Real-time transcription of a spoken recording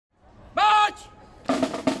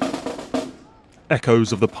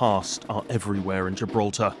Echoes of the past are everywhere in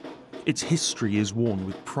Gibraltar. Its history is worn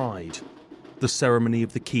with pride. The ceremony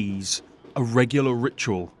of the keys, a regular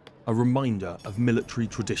ritual, a reminder of military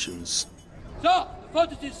traditions. So, the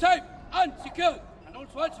fort is safe and secure, and all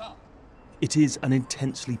swords are. It is an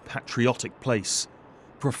intensely patriotic place,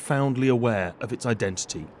 profoundly aware of its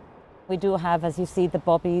identity. We do have, as you see, the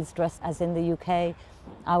bobbies dressed as in the UK,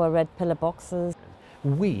 our red pillar boxes.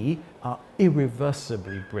 We are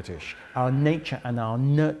irreversibly British. Our nature and our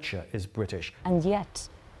nurture is British. And yet,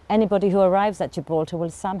 anybody who arrives at Gibraltar will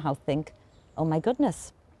somehow think, oh my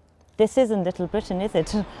goodness, this isn't Little Britain, is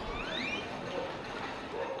it?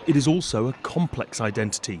 It is also a complex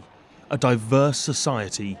identity, a diverse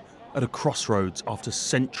society at a crossroads after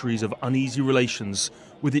centuries of uneasy relations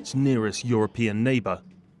with its nearest European neighbour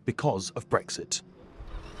because of Brexit.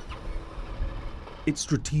 Its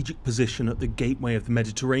strategic position at the gateway of the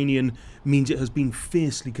Mediterranean means it has been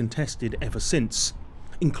fiercely contested ever since,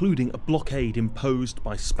 including a blockade imposed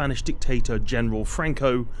by Spanish dictator General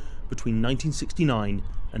Franco between 1969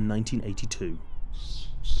 and 1982.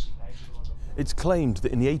 It's claimed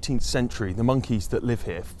that in the 18th century the monkeys that live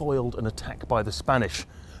here foiled an attack by the Spanish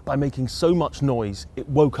by making so much noise it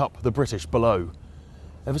woke up the British below.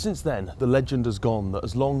 Ever since then, the legend has gone that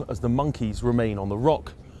as long as the monkeys remain on the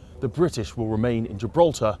rock, the British will remain in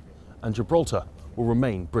Gibraltar, and Gibraltar will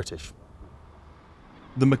remain British.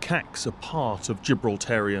 The macaques are part of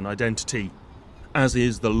Gibraltarian identity, as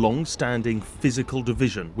is the long-standing physical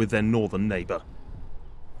division with their northern neighbour.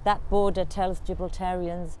 That border tells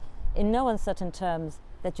Gibraltarians in no uncertain terms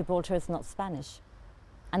that Gibraltar is not Spanish.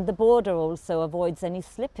 And the border also avoids any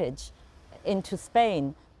slippage into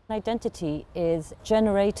Spain. Identity is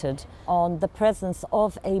generated on the presence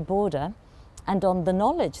of a border and on the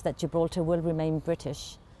knowledge that Gibraltar will remain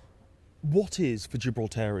British. What is, for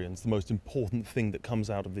Gibraltarians, the most important thing that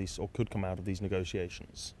comes out of these, or could come out of these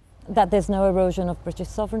negotiations? That there's no erosion of British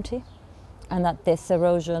sovereignty, and that this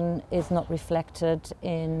erosion is not reflected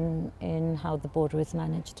in how the border is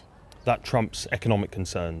managed. That trumps economic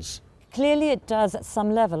concerns. Clearly it does at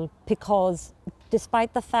some level, because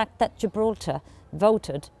despite the fact that Gibraltar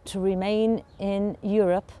voted to remain in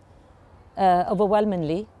Europe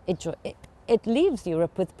overwhelmingly, it leaves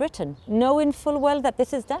Europe with Britain, knowing full well that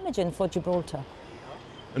this is damaging for Gibraltar.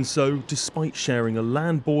 And so, despite sharing a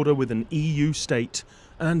land border with an EU state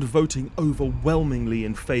and voting overwhelmingly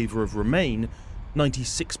in favour of Remain,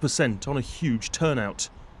 96% on a huge turnout,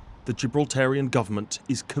 the Gibraltarian government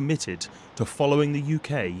is committed to following the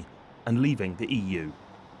UK and leaving the EU.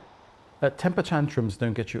 Temper tantrums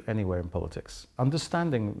don't get you anywhere in politics.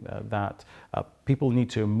 Understanding that people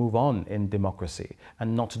need to move on in democracy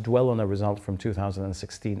and not dwell on a result from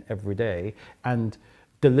 2016 every day, and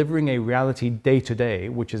delivering a reality day to day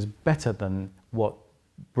which is better than what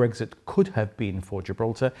Brexit could have been for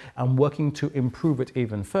Gibraltar, and working to improve it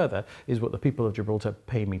even further, is what the people of Gibraltar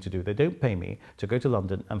pay me to do. They don't pay me to go to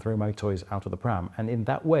London and throw my toys out of the pram, and in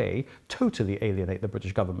that way totally alienate the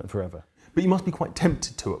British government forever. But you must be quite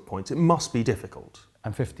tempted to at points. It must be difficult.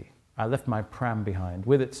 I'm 50. I left my pram behind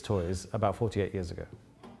with its toys about 48 years ago.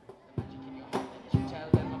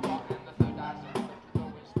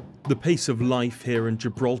 The pace of life here in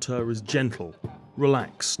Gibraltar is gentle,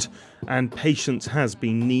 relaxed, and patience has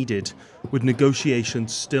been needed, with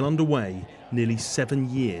negotiations still underway nearly 7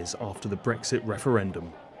 years after the Brexit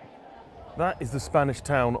referendum. That is the Spanish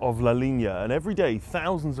town of La Línea, and every day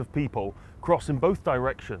thousands of people cross in both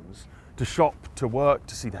directions to shop, to work,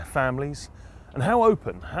 to see their families. And how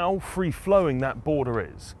open, how free-flowing that border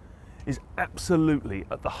is absolutely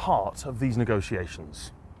at the heart of these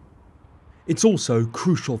negotiations. It's also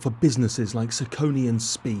crucial for businesses like Saucony and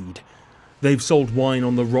Speed. They've sold wine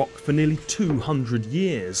on the rock for nearly 200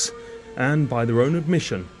 years, and by their own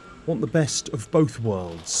admission, want the best of both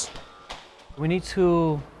worlds. We need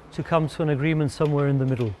to come to an agreement somewhere in the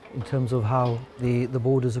middle in terms of how the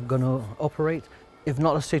borders are going to operate. If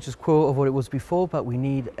not a status quo of what it was before, but we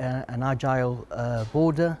need an agile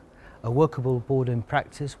border, a workable border in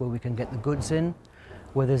practice where we can get the goods in,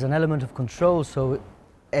 where there's an element of control so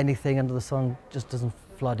anything under the sun just doesn't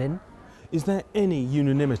flood in. Is there any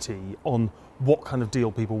unanimity on what kind of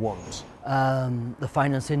deal people want? The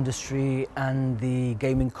finance industry and the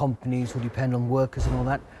gaming companies who depend on workers and all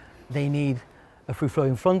that, they need a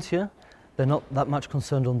free-flowing frontier. They're not that much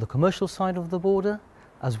concerned on the commercial side of the border,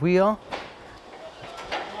 as we are.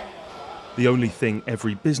 The only thing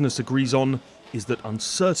every business agrees on is that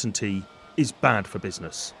uncertainty is bad for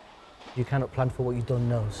business. You cannot plan for what you don't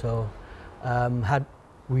know. So had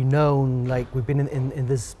we known, like we've been in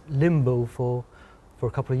this limbo for a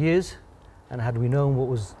couple of years, and had we known what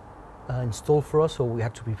was in store for us or we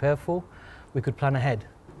had to prepare for, we could plan ahead.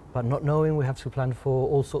 But not knowing, we have to plan for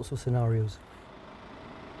all sorts of scenarios.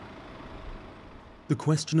 The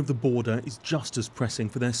question of the border is just as pressing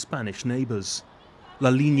for their Spanish neighbours. La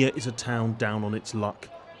Línea is a town down on its luck.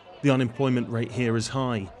 The unemployment rate here is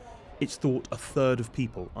high. It's thought a third of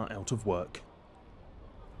people are out of work.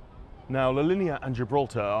 Now, La Línea and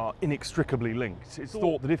Gibraltar are inextricably linked. It's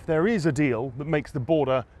thought that if there is a deal that makes the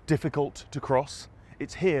border difficult to cross,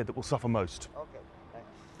 it's here that will suffer most.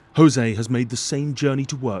 Jose has made the same journey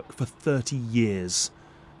to work for 30 years.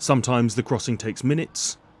 Sometimes the crossing takes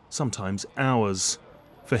minutes, sometimes hours.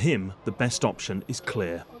 For him, the best option is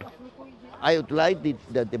clear. I would like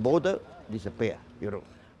that the border disappear, you know.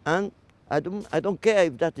 And I don't care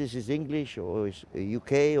if that is English or is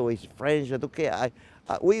UK or is French, I don't care.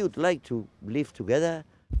 We would like to live together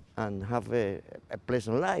and have a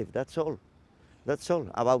pleasant life, that's all. That's all.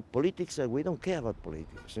 About politics, we don't care about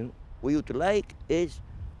politics. You know? We would like is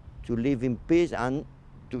to live in peace and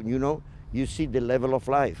to, you know, you see the level of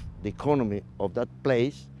life, the economy of that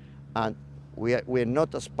place, and we're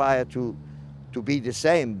not aspire to be the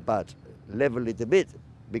same, but level it a bit,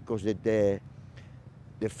 because the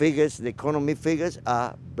figures, the economy figures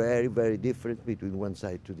are very, very different between one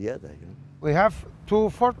side to the other. You know? We have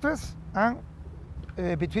two fortresses, and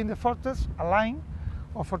between the fortress, a line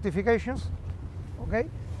of fortifications, okay?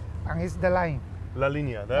 And it's the line. La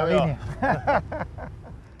Línea, there we are.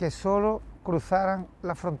 Que solo cruzaran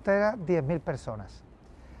la frontera 10.000 personas.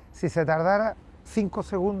 Si se tardara 5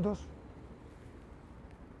 segundos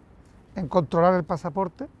en controlar el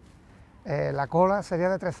pasaporte, la cola sería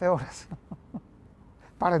de 13 horas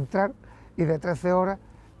para entrar y de 13 horas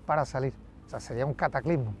para salir. O sea, sería un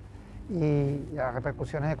cataclismo y las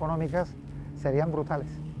repercusiones económicas serían brutales.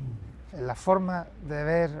 La forma de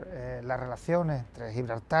ver las relaciones entre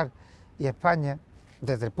Gibraltar y España,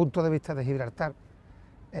 desde el punto de vista de Gibraltar,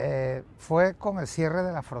 fue con el cierre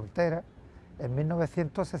de la frontera en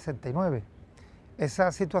 1969.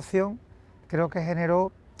 Esa situación creo que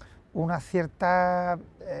generó una cierta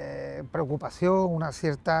preocupación,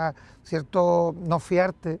 cierto no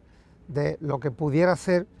fiarte de lo que pudiera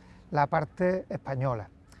ser la parte española.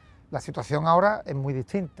 La situación ahora es muy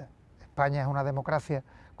distinta. España es una democracia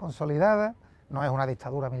consolidada, no es una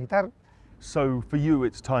dictadura militar. So for you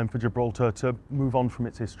it's time for Gibraltar to move on from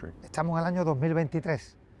its history. Estamos en el año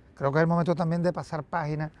 2023. Creo que es el momento también de pasar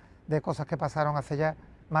páginas de cosas que pasaron hace ya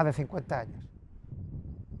más de 50 años.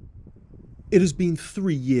 It has been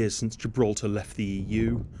 3 years since Gibraltar left the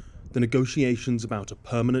EU. The negotiations about a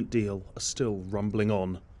permanent deal are still rumbling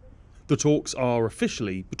on. The talks are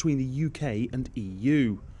officially between the UK and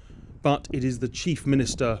EU, but it is the Chief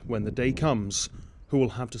Minister, when the day comes, who will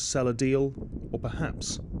have to sell a deal, or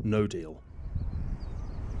perhaps no deal.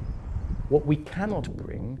 What we cannot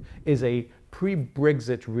bring is a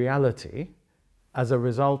pre-Brexit reality as a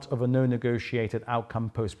result of a no-negotiated outcome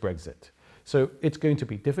post-Brexit. So it's going to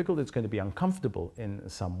be difficult, it's going to be uncomfortable in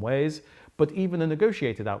some ways, but even a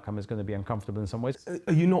negotiated outcome is going to be uncomfortable in some ways.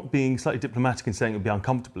 Are you not being slightly diplomatic in saying it would be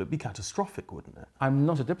uncomfortable? It would be catastrophic, wouldn't it? I'm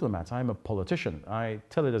not a diplomat, I'm a politician. I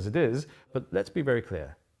tell it as it is, but let's be very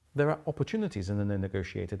clear. There are opportunities in the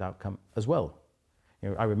no-negotiated outcome as well. You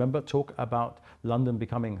know, I remember talk about London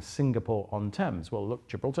becoming Singapore on Thames. Well, look,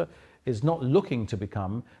 Gibraltar is not looking to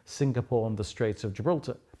become Singapore on the Straits of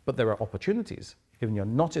Gibraltar, but there are opportunities. If you're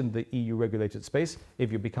not in the EU regulated space,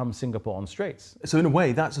 if you become Singapore on Straits. So in a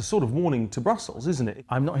way, that's a sort of warning to Brussels, isn't it?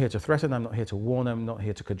 I'm not here to threaten, I'm not here to warn, I'm not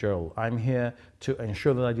here to cajole. I'm here to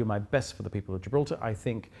ensure that I do my best for the people of Gibraltar. I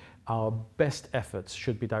think our best efforts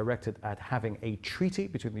should be directed at having a treaty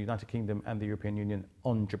between the United Kingdom and the European Union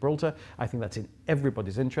on Gibraltar. I think that's in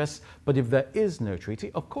everybody's interests. But if there is no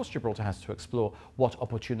treaty, of course Gibraltar has to explore what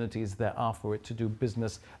opportunities there are for it to do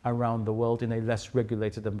business around the world in a less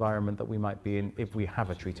regulated environment that we might be in if we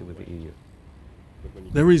have a treaty with the EU.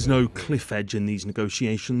 There is no cliff edge in these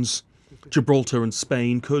negotiations. Gibraltar and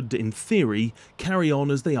Spain could, in theory, carry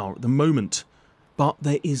on as they are at the moment. But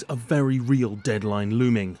there is a very real deadline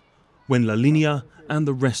looming, when La Línea and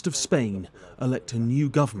the rest of Spain elect a new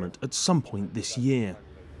government at some point this year.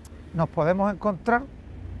 Nos podemos encontrar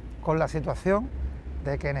con la situación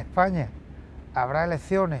de que en España habrá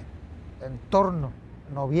elecciones en torno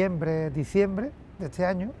a noviembre, diciembre de este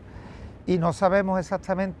año y no sabemos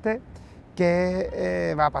exactamente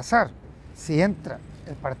qué va a pasar. Si entra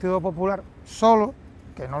el Partido Popular solo,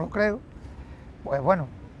 que no lo creo, pues bueno,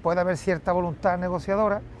 puede haber cierta voluntad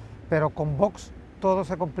negociadora, pero con Vox todo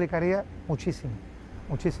se complicaría muchísimo,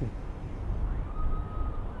 muchísimo.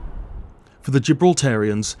 For the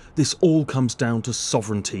Gibraltarians, this all comes down to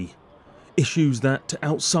sovereignty. Issues that to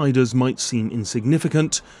outsiders might seem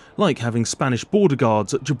insignificant, like having Spanish border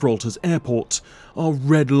guards at Gibraltar's airport, are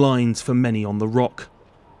red lines for many on the Rock.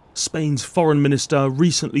 Spain's foreign minister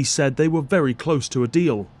recently said they were very close to a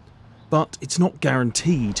deal, but it's not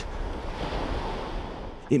guaranteed.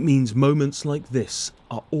 It means moments like this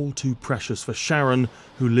are all too precious for Sharon,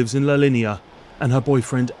 who lives in La Linea, and her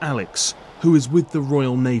boyfriend Alex, who is with the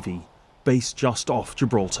Royal Navy, based just off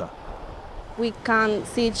Gibraltar. We can't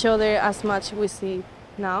see each other as much we see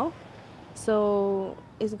now, so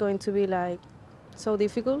it's going to be like so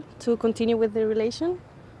difficult to continue with the relation,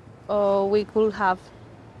 or we could have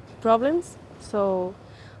problems. So,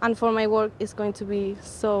 and for my work, it's going to be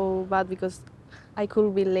so bad because I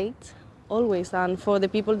could be late always, and for the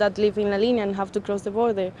people that live in La Linea and have to cross the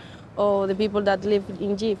border, or the people that live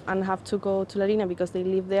in Gib and have to go to La Linea because they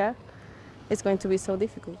live there, it's going to be so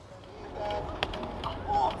difficult.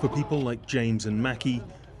 For people like James and Mackie,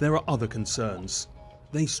 there are other concerns.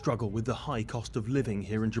 They struggle with the high cost of living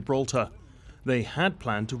here in Gibraltar. They had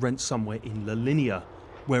planned to rent somewhere in La Linea,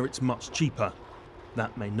 where it's much cheaper.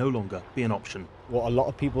 That may no longer be an option. What a lot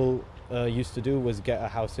of people used to do was get a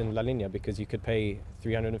house in La Linea because you could pay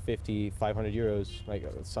 350, 500 euros, like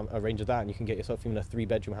a range of that, and you can get yourself even a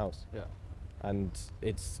 3-bedroom house. Yeah. And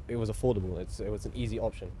it was affordable. It was an easy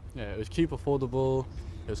option. Yeah, it was cheap, affordable,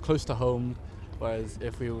 it was close to home. Whereas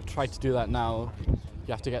if we try to do that now, you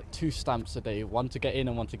have to get 2 stamps a day, one to get in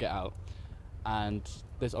and one to get out. And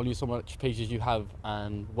there's only so much pages you have,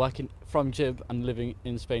 and working from Gib and living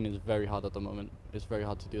in Spain is very hard at the moment. It's very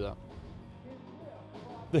hard to do that.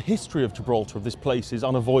 The history of Gibraltar, of this place, is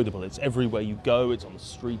unavoidable. It's everywhere you go, it's on the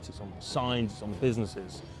streets, it's on the signs, it's on the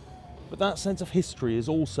businesses. But that sense of history is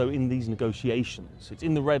also in these negotiations. It's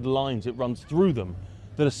in the red lines, it runs through them,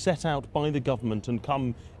 that are set out by the government and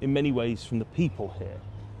come in many ways from the people here.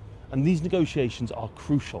 And these negotiations are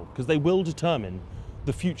crucial because they will determine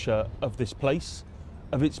the future of this place,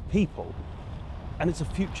 of its people, and it's a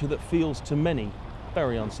future that feels to many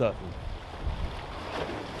very uncertain.